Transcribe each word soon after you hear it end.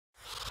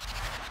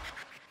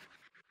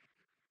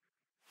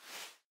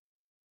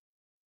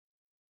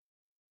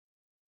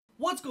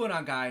What's going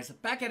on, guys?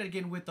 Back at it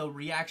again with a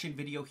reaction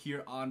video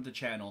here on the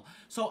channel.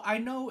 So I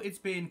know it's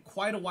been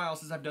quite a while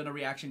since I've done a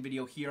reaction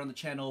video here on the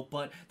channel,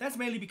 but that's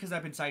mainly because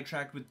I've been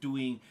sidetracked with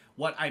doing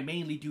what I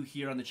mainly do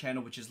here on the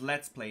channel, which is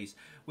Let's Plays.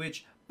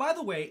 Which, by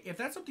the way, if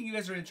that's something you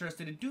guys are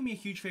interested in, do me a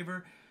huge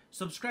favor,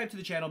 subscribe to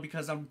the channel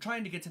because I'm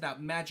trying to get to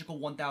that magical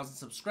 1,000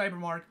 subscriber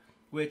mark,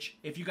 which,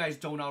 if you guys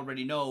don't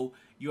already know,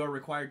 you are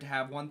required to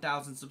have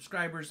 1,000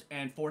 subscribers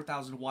and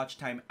 4,000 watch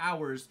time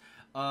hours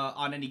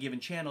on any given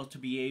channel to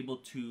be able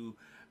to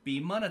be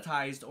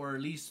monetized, or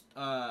at least,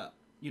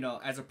 you know,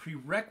 as a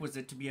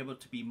prerequisite to be able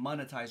to be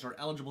monetized or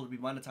eligible to be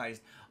monetized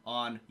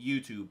on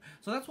YouTube.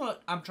 So that's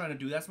what I'm trying to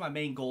do. That's my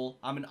main goal.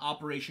 I'm in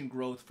Operation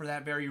Growth for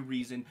that very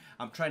reason.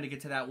 I'm trying to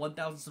get to that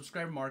 1,000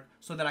 subscriber mark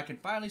so that I can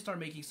finally start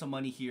making some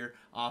money here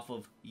off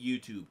of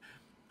YouTube.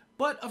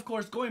 But, of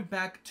course, going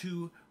back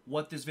to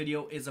what this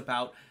video is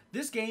about,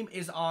 this game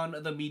is on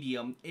the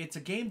Medium. It's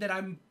a game that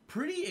I'm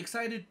pretty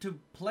excited to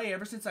play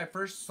ever since I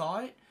first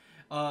saw it,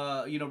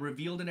 you know,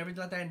 revealed and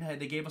everything like that,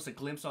 and they gave us a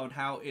glimpse on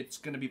how it's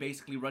going to be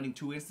basically running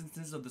two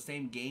instances of the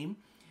same game.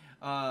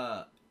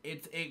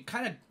 It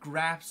kind of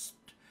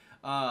grasped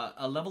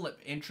a level of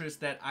interest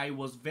that I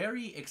was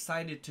very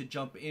excited to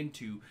jump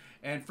into,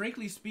 and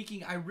frankly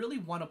speaking, I really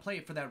want to play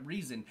it for that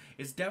reason.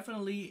 It's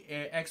definitely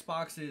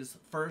Xbox's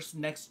first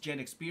next-gen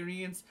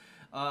experience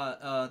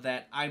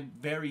that I'm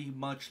very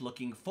much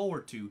looking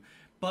forward to.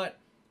 But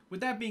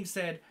with that being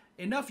said,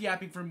 enough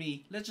yapping for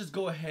me. Let's just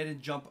go ahead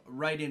and jump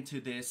right into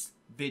this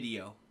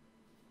video.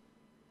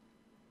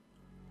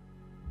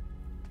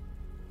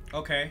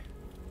 Okay.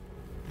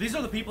 These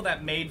are the people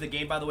that made the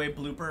game, by the way,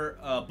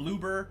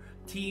 Bloober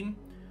team.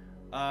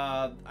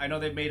 I know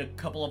they've made a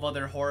couple of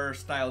other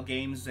horror-style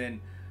games, and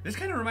this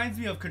kind of reminds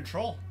me of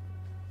Control.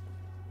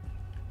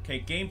 Okay,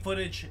 game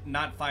footage,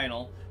 not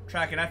final.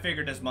 Tracking, I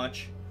figured as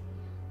much.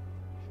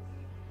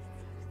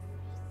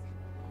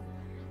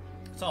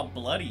 It's all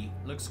bloody.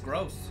 Looks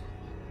gross.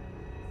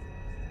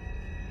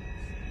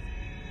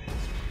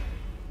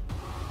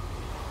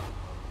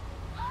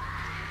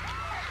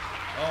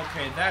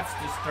 Okay, that's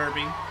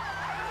disturbing.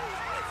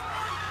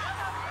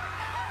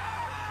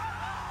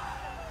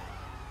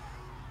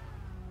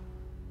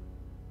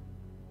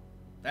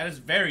 That is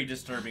very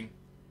disturbing.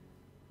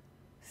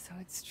 So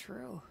it's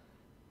true.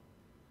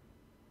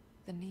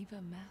 The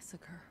Neva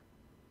massacre.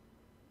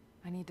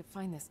 I need to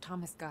find this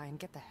Thomas guy and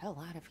get the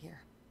hell out of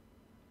here.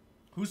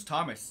 Who's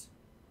Thomas?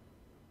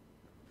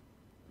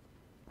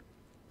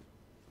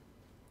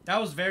 That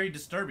was very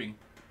disturbing.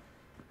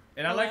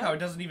 And I like how it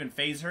doesn't even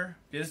faze her.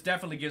 This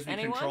definitely gives me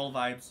Control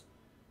vibes.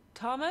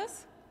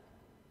 Thomas?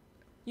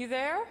 You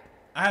there?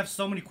 I have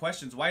so many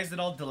questions. Why is it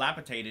all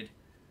dilapidated?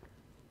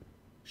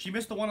 She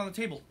missed the one on the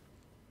table.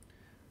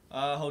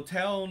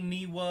 Hotel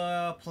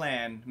Niwa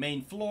plan.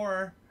 Main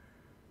floor.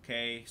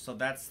 Okay, so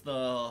that's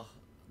the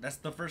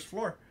first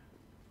floor.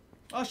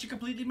 Oh, she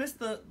completely missed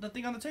the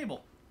thing on the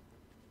table.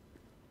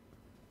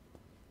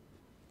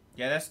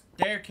 Yeah, that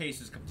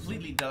staircase is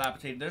completely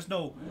dilapidated. There's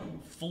no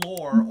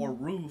floor or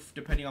roof,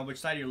 depending on which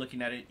side you're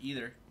looking at it,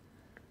 either.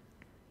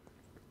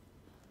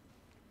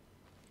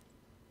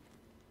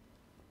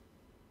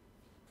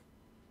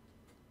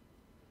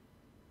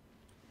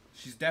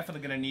 She's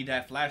definitely gonna need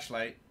that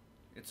flashlight.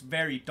 It's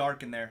very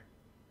dark in there.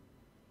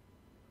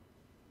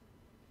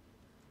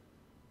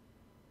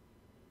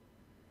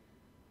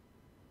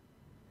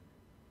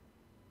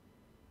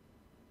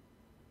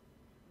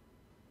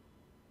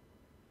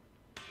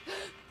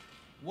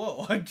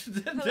 Whoa.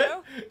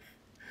 Hello?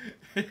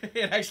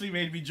 It actually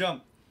made me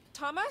jump.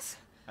 Thomas?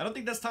 I don't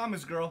think that's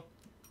Thomas, girl.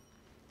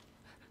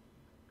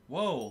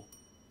 Whoa.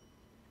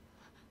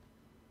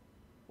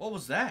 What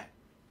was that?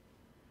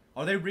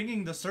 Are they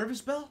ringing the service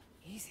bell?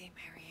 Easy,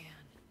 Marianne.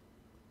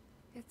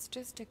 It's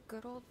just a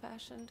good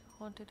old-fashioned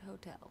haunted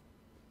hotel.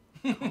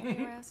 Calm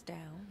your ass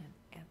down and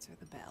answer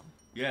the bell.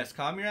 Yes,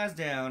 calm your ass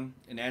down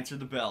and answer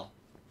the bell.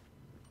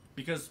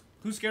 Because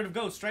who's scared of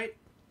ghosts, right?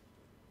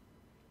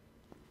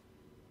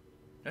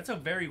 That's a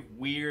very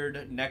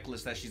weird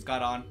necklace that she's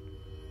got on.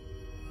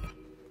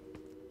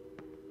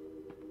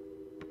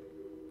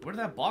 Where did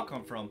that ball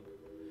come from?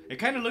 It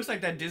kind of looks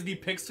like that Disney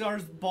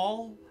Pixar's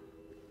ball.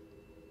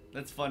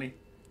 That's funny.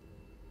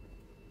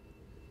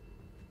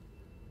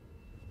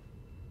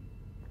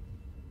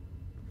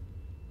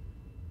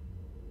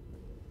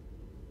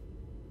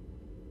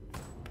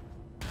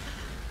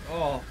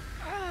 Oh.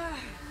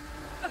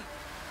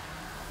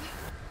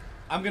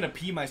 I'm gonna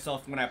pee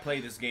myself when I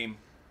play this game.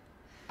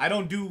 I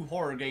don't do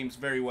horror games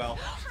very well.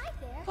 Hi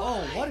there.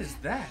 Oh, what is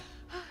that?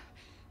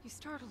 You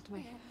startled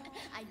me.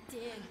 I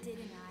did,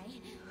 didn't I?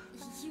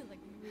 You look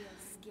real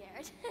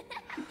scared.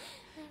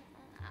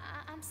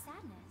 I'm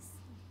Sadness.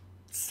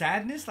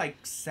 Sadness? Like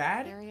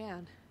sad?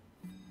 Marianne.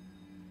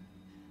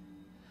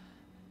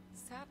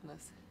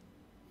 Sadness. Is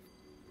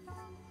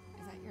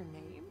that your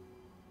name?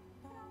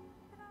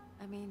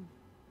 I mean,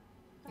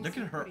 you Look at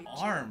seem her pretty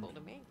arm. cheerful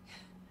to me.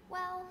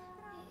 Well,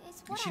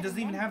 it's what She I doesn't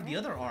even have the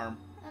remember. other arm.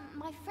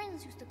 My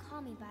friends used to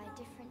call me by a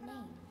different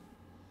name.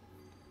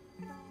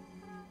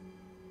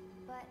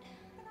 But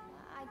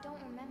I don't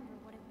remember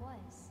what it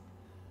was.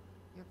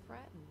 Your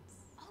friends.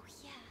 Oh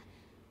yeah,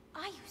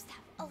 I used to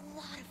have a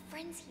lot of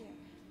friends here.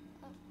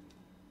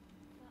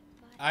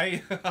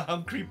 But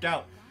I'm creeped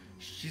out.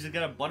 She's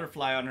got a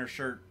butterfly on her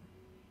shirt.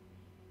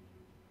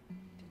 Did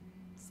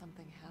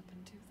something happen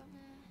to them?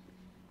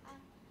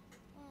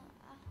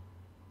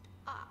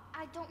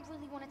 I don't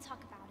really want to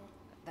talk about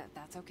it.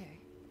 That's okay.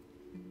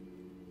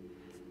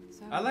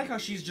 So, I like how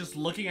she's just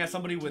looking at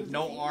somebody with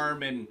no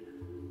arm and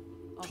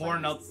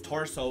torn up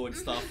torso and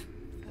stuff,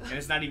 and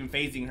it's not even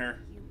phasing her.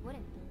 You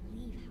wouldn't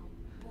believe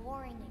how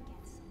boring it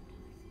gets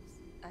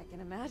sometimes. I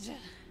can imagine.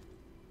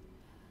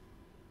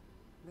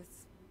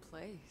 This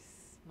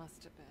place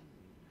must have been...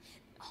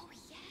 Oh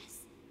yes,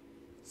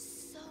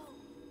 so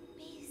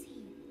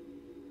busy.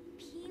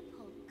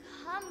 People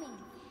coming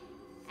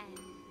and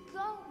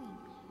going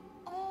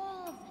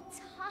all the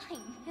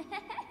time.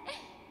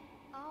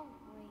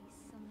 Always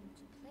someone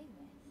to play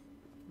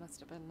with. Must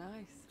have been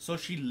nice. So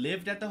she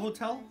lived at the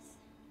hotel? Was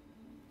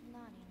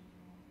not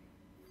anymore.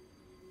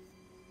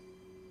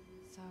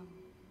 So...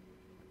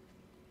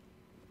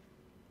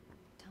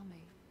 Tell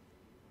me,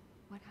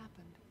 what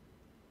happened?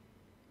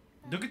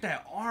 Look at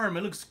that arm,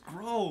 it looks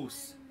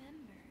gross. I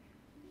remember.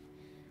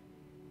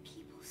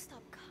 People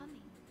stopped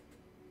coming.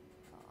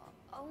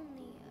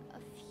 Only a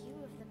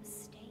few of them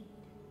stayed.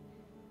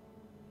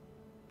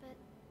 But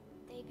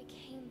they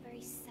became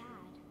very sad.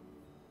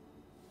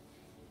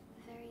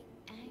 Very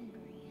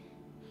angry.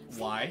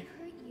 Why?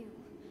 They hurt you.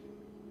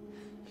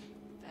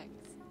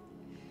 Thanks.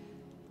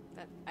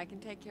 That I can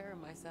take care of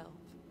myself.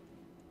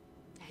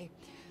 Hey,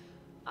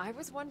 I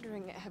was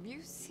wondering, have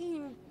you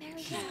seen...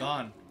 She's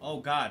gone. Oh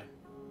god.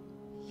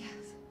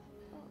 Yes.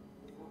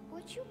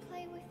 Would you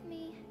play with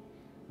me?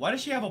 Why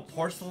does she have a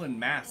porcelain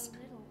mask?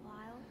 A little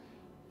while.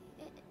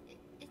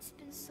 It's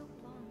been so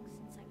long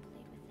since I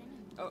played with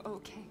anyone. Oh,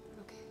 okay.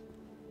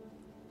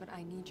 But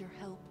I need your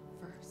help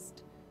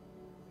first.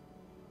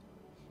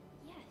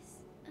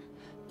 Yes.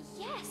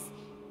 Yes.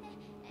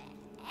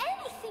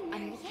 Anything, I'm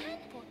Marianne. looking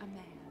for a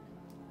man.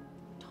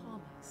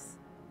 Thomas.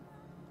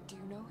 Do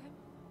you know him?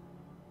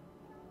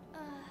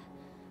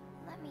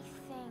 Let me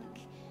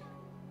think.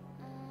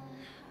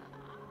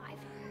 I've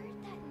heard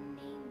that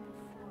name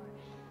before.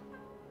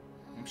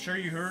 I'm sure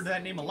you heard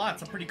that name a lot.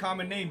 It's a pretty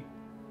common name.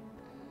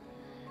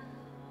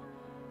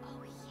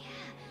 Oh yeah.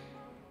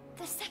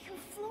 The second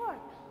floor.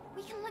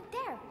 We can look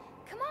there.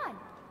 Come on.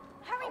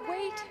 Hurry, Oh,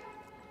 Marianne. wait.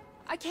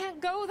 I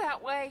can't go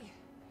that way.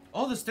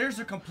 Oh, the stairs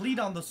are complete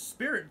on the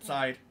spirit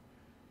side.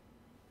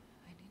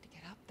 I need to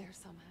get up there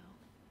somehow.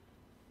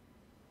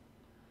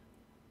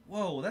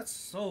 Whoa, that's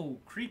so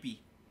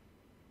creepy.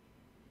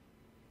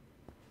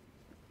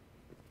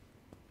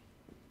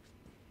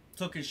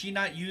 So can she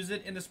not use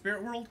it in the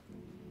spirit world?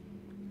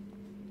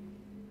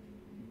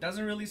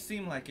 Doesn't really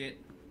seem like it.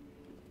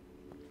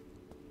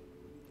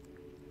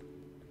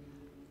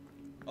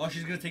 Oh,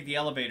 she's gonna take the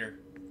elevator.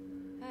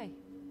 Hey,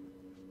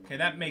 Okay,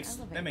 that makes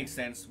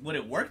sense. Would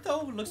it work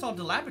though? It looks all might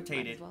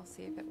dilapidated. as well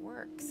see if it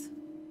works.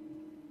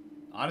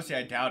 Honestly,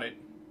 I doubt it.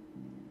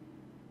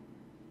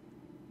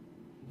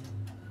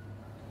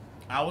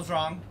 I was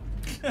wrong.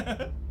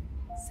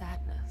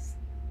 Sadness.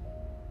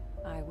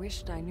 I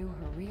wished I knew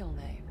her real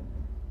name.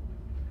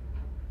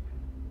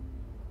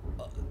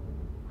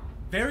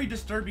 Very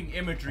disturbing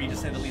imagery, to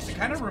say the least. It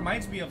kind of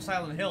reminds me of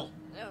Silent Hill,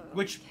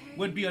 which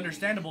would be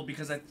understandable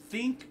because I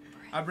think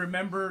I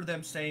remember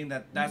them saying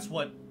that that's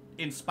what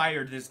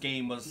inspired this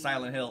game was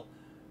Silent Hill.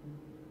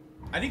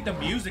 I think the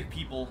music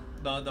people,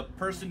 the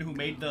person who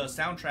made the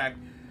soundtrack,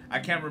 I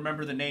can't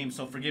remember the name,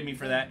 so forgive me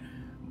for that.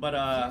 But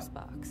Fuse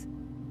box.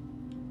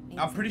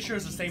 I'm pretty sure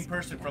it's the same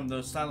person from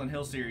the Silent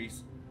Hill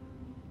series.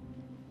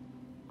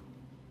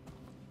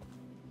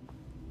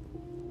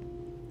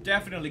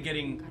 Definitely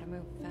getting Gotta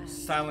move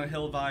fast. Silent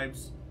Hill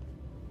vibes.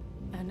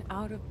 An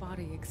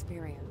out-of-body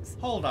experience.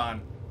 Hold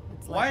on.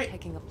 It's Why? like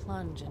taking a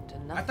plunge into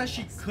nothingness. I thought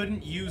she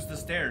couldn't use the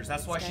stairs.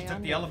 That's why she Stay took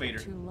under the for elevator.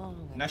 Too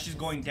long, Now it she's just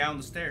going down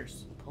the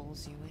stairs.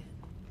 pulls you in.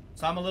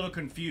 So I'm a little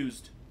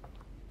confused.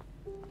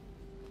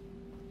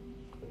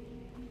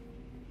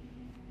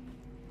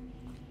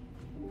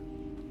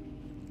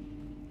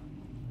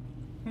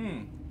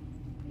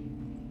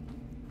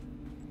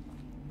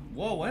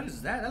 Whoa, what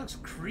is that? That looks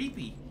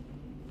creepy.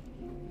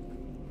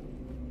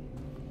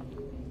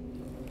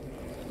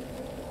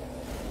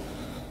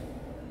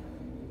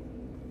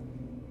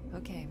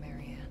 Okay,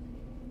 Marianne.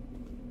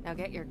 Now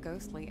get your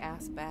ghostly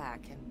ass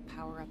back and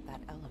power up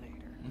that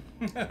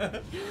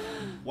elevator.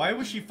 Why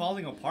was she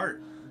falling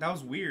apart? That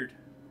was weird.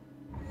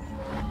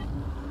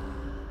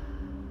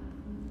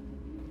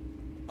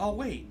 Oh,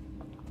 wait.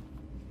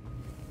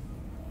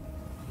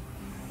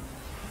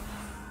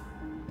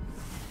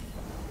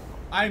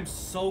 I'm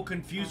so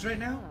confused right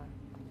now.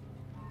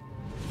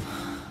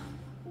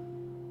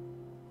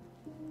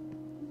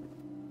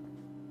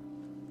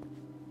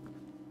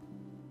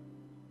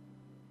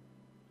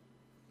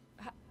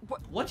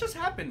 What just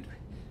happened?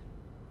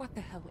 What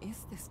the hell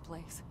is this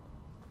place?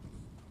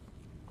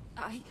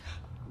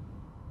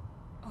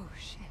 Oh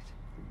shit.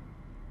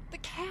 The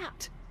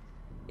cat!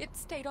 It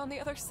stayed on the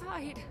other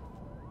side.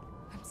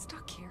 I'm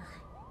stuck here.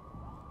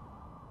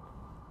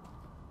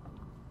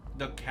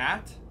 The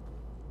cat?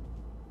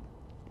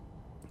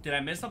 Did I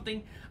miss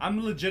something?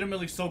 I'm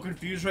legitimately so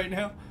confused right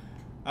now.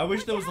 I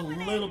wish there was a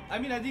little... I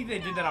mean, I think they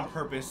did that on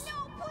purpose.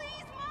 No, please,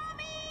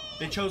 Mommy!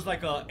 They chose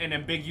like an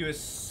ambiguous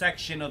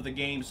section of the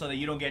game so that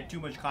you don't get too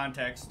much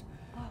context.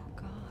 Oh,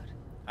 God.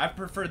 I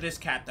prefer this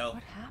cat, though.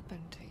 What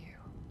happened to you?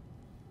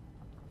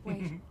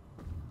 Wait.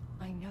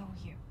 I know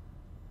you.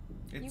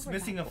 It's You were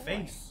missing a that boy.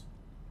 face.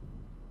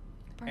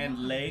 Bernard,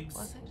 legs.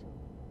 Was it?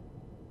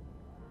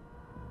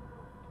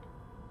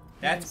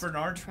 That's He was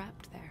Bernard.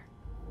 trapped there,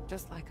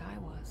 just like I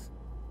was.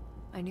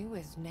 I knew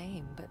his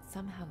name, but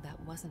somehow that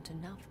wasn't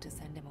enough to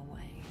send him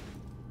away.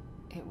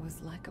 It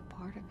was like a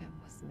part of him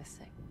was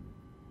missing.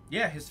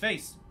 Yeah, his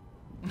face.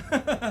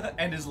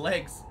 And his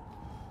legs.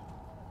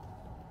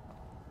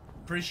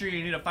 Pretty sure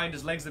you need to find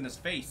his legs and his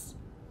face.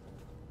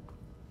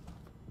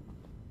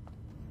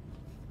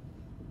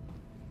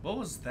 What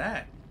was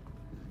that?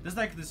 There's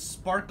like this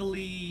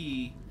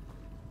sparkly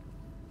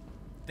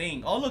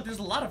thing. Oh look, there's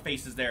a lot of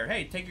faces there.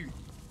 Hey, pick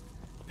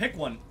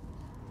one.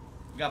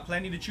 You got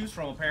plenty to choose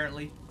from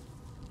apparently.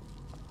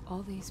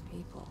 All these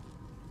people,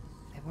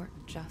 they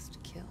weren't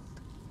just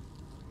killed.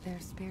 Their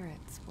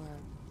spirits were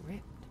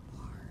ripped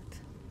apart,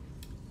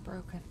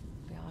 broken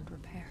beyond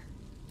repair.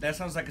 That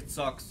sounds like it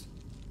sucks.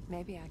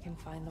 Maybe I can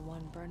find the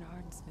one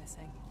Bernard's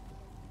missing.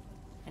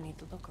 I need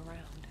to look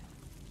around.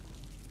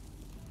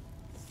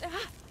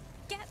 Ah,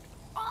 get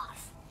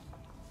off!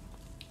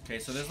 Okay,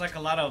 so there's like a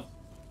lot of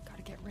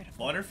Gotta get rid of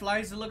them.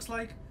 butterflies, it looks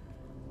like.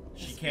 The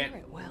She can't.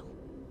 spirit well.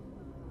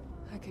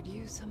 I could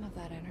use some of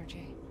that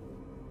energy.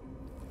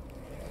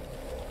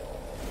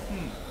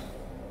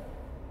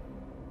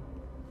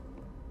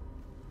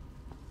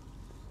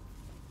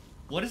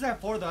 What is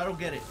that for though? I don't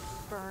get it.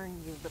 Burn,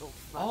 you little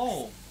fucks.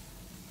 Oh.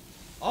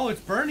 Oh,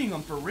 it's burning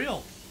them for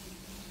real.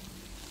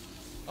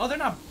 Oh, they're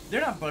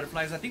not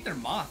butterflies. I think they're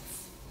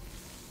moths.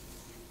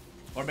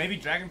 Or maybe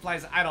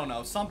dragonflies. I don't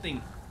know.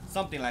 Something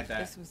like that.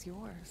 This was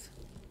yours,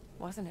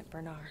 wasn't it,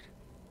 Bernard?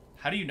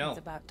 How do you know? It's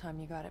about time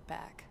you got it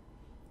back.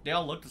 They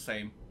all look the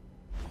same.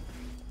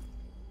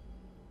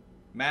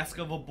 Mask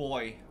of a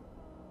boy.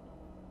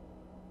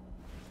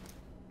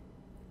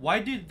 Why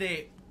do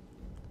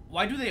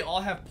they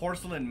all have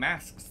porcelain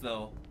masks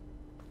though?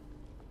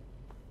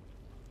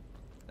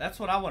 That's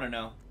what I want to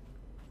know.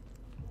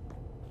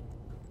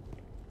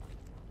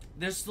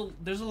 There's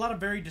a lot of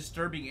very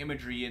disturbing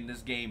imagery in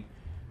this game,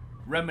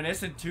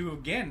 reminiscent to,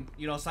 again,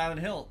 you know, Silent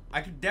Hill.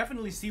 I could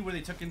definitely see where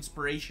they took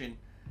inspiration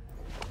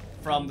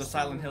from the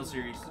Silent Hill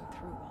series. Go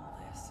through all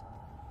this.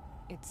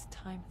 It's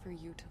time for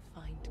you to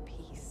find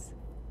peace,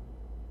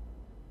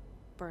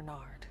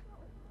 Bernard.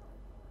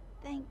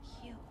 Thank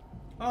you.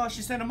 Oh,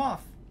 she sent him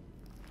off.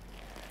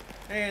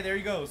 Hey, there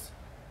he goes.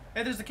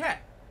 Hey, there's a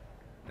cat.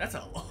 That's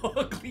an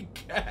ugly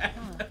cat.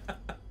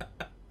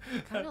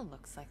 Kind of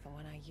looks like the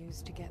one I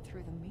used to get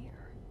through the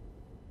mirror.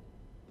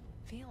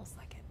 Feels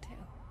like it too.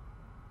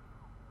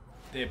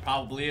 It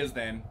probably is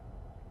then.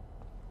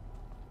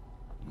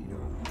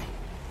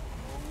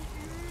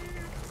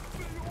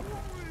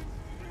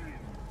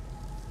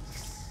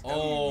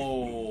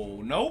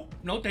 Oh, nope.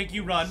 No, thank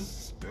you, run.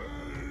 Jeez,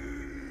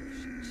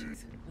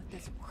 let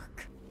this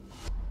work.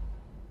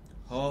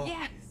 Oh,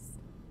 Yes!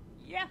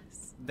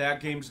 Yes! that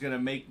game's gonna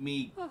make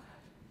me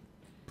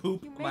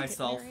poop You make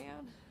myself. it,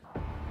 Marianne.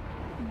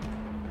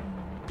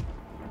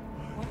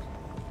 What?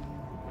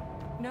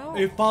 No!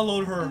 It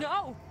followed her.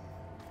 No!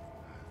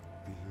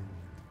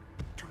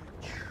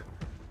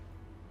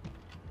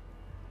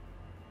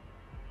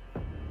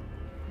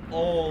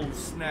 Oh,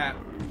 snap.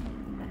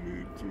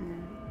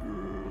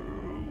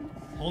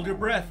 Hold your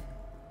breath.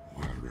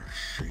 Where is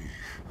she?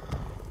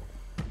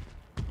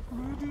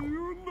 Will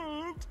you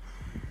not?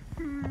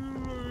 Here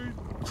I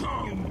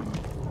come.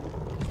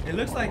 It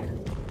looks like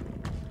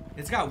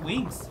it's got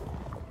wings.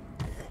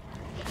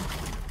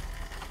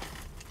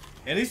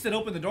 At least it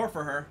opened the door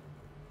for her.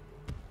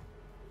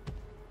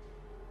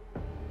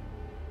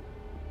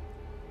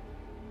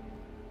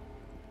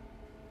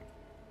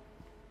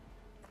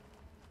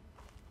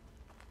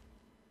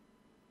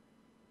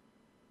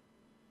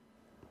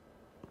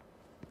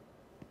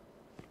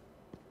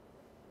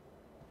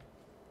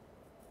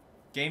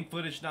 Game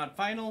footage not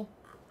final.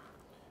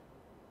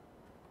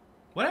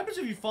 What happens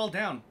if you fall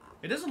down?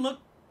 It doesn't look...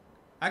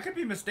 I could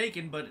be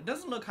mistaken, but it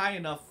doesn't look high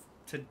enough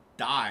to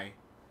die.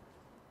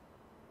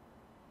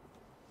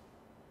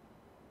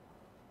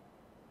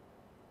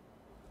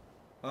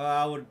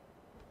 I'm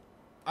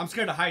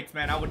scared of heights,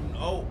 man. I wouldn't...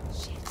 Oh.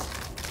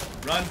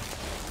 Run.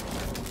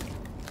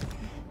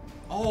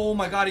 Oh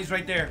my god, he's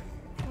right there.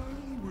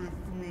 Come with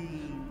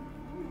me.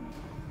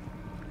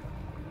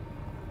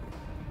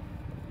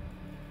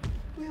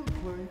 We'll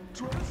play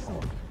dress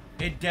up.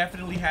 It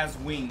definitely has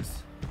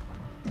wings.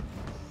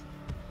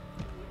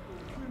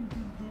 Into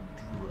the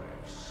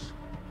dress.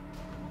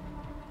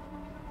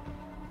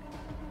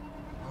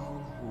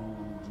 I'll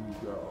hold you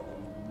down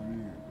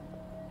real.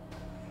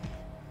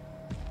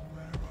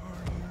 Where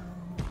are you?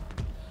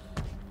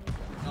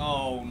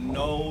 Oh,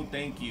 no,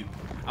 thank you.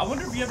 I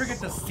wonder if you ever get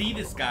to see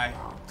this guy.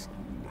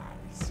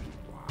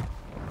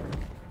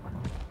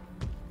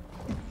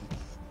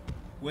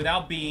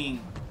 without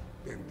being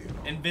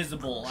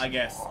invisible, I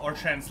guess, or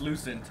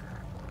translucent.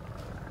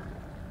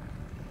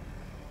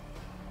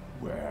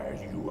 Wear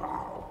you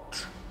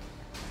out.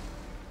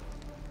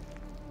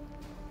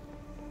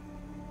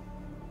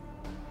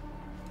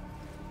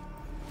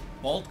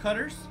 Bolt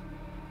cutters?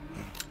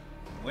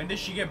 When does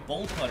she get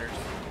bolt cutters?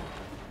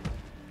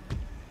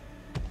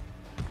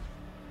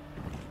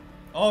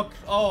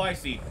 Oh, I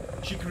see.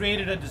 She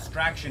created a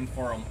distraction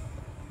for him.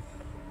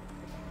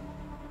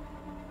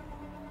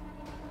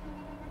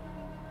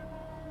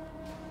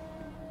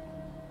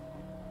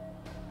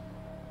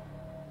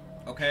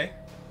 Okay.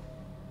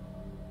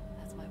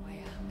 That's my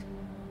way out.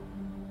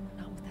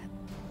 Not with that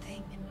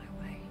thing in my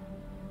way.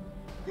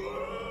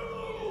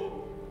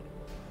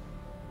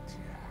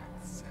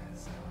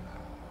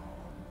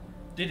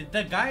 Did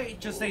the guy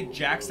just say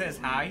Jack says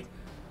hi?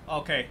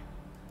 Okay.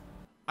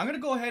 I'm gonna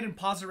go ahead and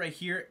pause it right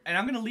here, and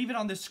I'm gonna leave it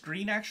on this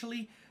screen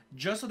actually,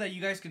 just so that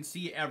you guys can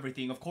see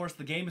everything. Of course,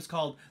 the game is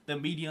called The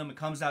Medium. It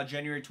comes out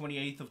January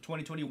 28th of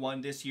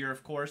 2021 this year,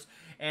 of course,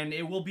 and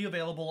it will be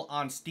available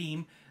on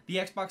Steam, the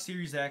Xbox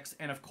Series X,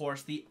 and of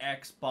course the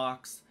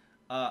Xbox,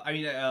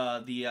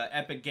 the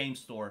Epic Game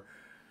Store.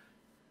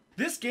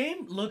 This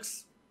game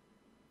looks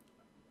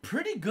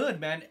pretty good,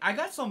 man. I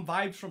got some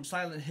vibes from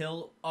Silent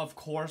Hill, of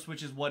course,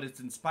 which is what it's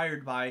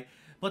inspired by.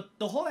 But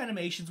the whole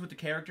animations with the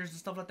characters and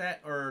stuff like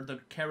that, or the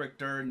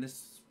character in this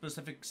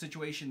specific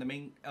situation, the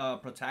main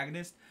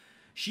protagonist,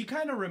 she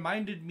kind of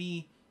reminded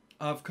me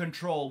of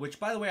Control, which,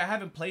 by the way, I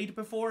haven't played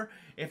before.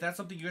 If that's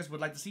something you guys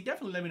would like to see,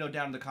 definitely let me know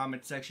down in the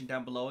comment section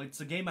down below.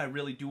 It's a game I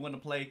really do want to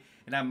play,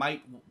 and I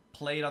might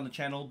play it on the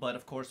channel, but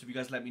of course, if you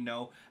guys let me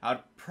know,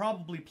 I'd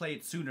probably play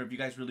it sooner if you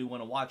guys really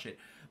want to watch it.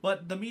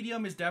 But The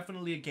Medium is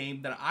definitely a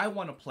game that I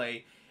want to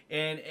play,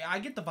 and I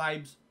get the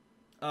vibes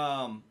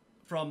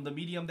from The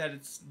Medium that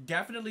it's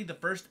definitely the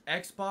first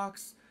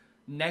Xbox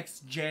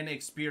next-gen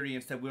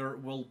experience that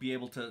we'll be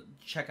able to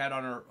check out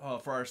on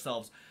for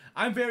ourselves.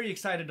 I'm very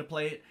excited to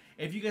play it.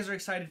 If you guys are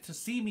excited to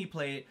see me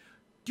play it,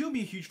 do me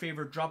a huge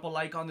favor, drop a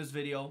like on this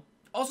video.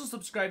 Also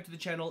subscribe to the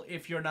channel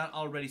if you're not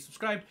already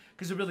subscribed,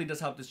 because it really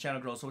does help this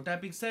channel grow. So with that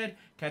being said,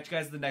 catch you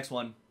guys in the next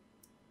one.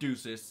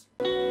 Deuces.